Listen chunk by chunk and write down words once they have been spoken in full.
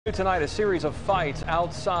Tonight, a series of fights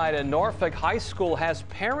outside a Norfolk high school has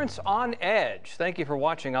parents on edge. Thank you for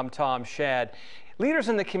watching. I'm Tom Shad. Leaders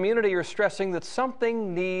in the community are stressing that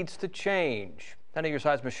something needs to change. 10 of your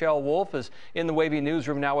side's Michelle Wolf is in the WAVY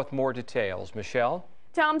newsroom now with more details. Michelle?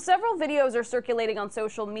 Tom, several videos are circulating on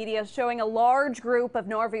social media showing a large group of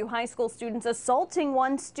Norfolk high school students assaulting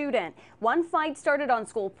one student. One fight started on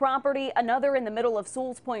school property, another in the middle of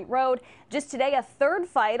Sewells Point Road. Just today, a third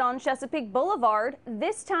fight on Chesapeake Boulevard.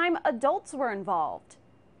 This time, adults were involved.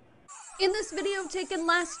 In this video taken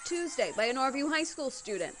last Tuesday by a Norfolk high school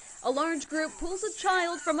student, a large group pulls a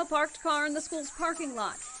child from a parked car in the school's parking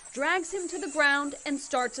lot, drags him to the ground, and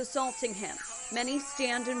starts assaulting him. Many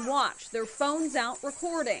stand and watch, their phones out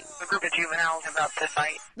recording. A group of juveniles about to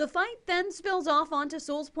fight. The fight then spills off onto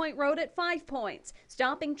Sewells Point Road at 5 points,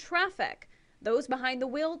 stopping traffic. Those behind the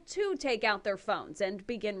wheel too take out their phones and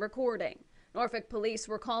begin recording. Norfolk police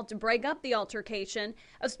were called to break up the altercation.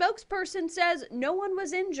 A spokesperson says no one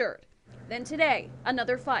was injured. Then today,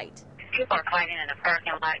 another fight. People are fighting in the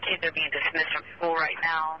parking lot. Kids are being dismissed from school right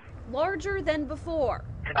now. Larger than before.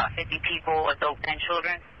 It's about 50 people, adults and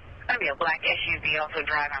children. It's going to be a black SUV also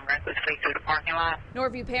driving recklessly through the parking lot.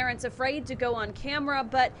 Norview parents afraid to go on camera,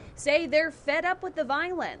 but say they're fed up with the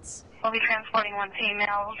violence. We'll be transporting one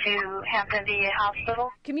female to Hampton VA Hospital.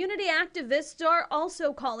 Community activists are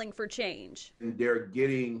also calling for change. They're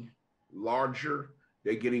getting larger.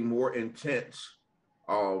 They're getting more intense.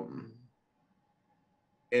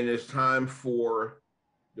 And it's time for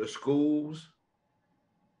the schools,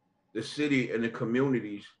 the city, and the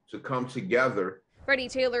communities to come together. Freddie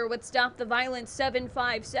Taylor with Stop the Violence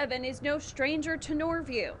 757 is no stranger to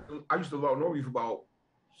Norview. I used to love Norview for about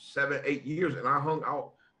 7-8 years, and I hung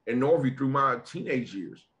out in Norview through my teenage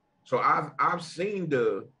years. So I've seen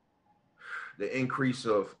the increase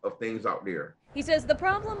of things out there. He says the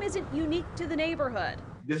problem isn't unique to the neighborhood.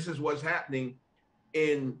 This is what's happening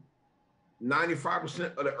in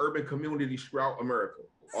 95% of the urban communities throughout America.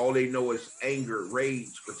 All they know is anger,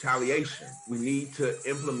 rage, retaliation. We need to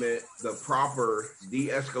implement the proper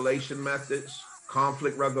de-escalation methods,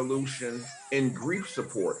 conflict resolution, and grief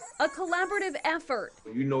support. A collaborative effort.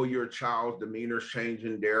 You know your child's demeanor is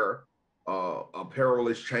changing, their apparel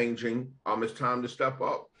is changing. It's time to step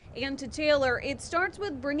up. And to Taylor, it starts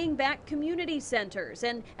with bringing back community centers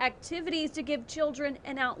and activities to give children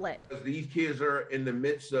an outlet. These kids are in the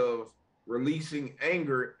midst of releasing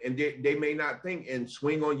anger, and they may not think and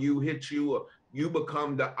swing on you, hit you, or you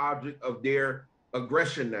become the object of their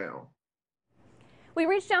aggression now. We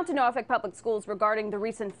reached out to Norfolk Public Schools regarding the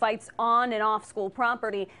recent fights on and off school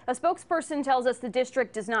property. A spokesperson tells us the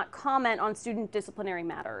district does not comment on student disciplinary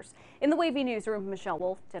matters. In the WAVY newsroom, Michelle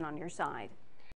Wolf, 10 on your side.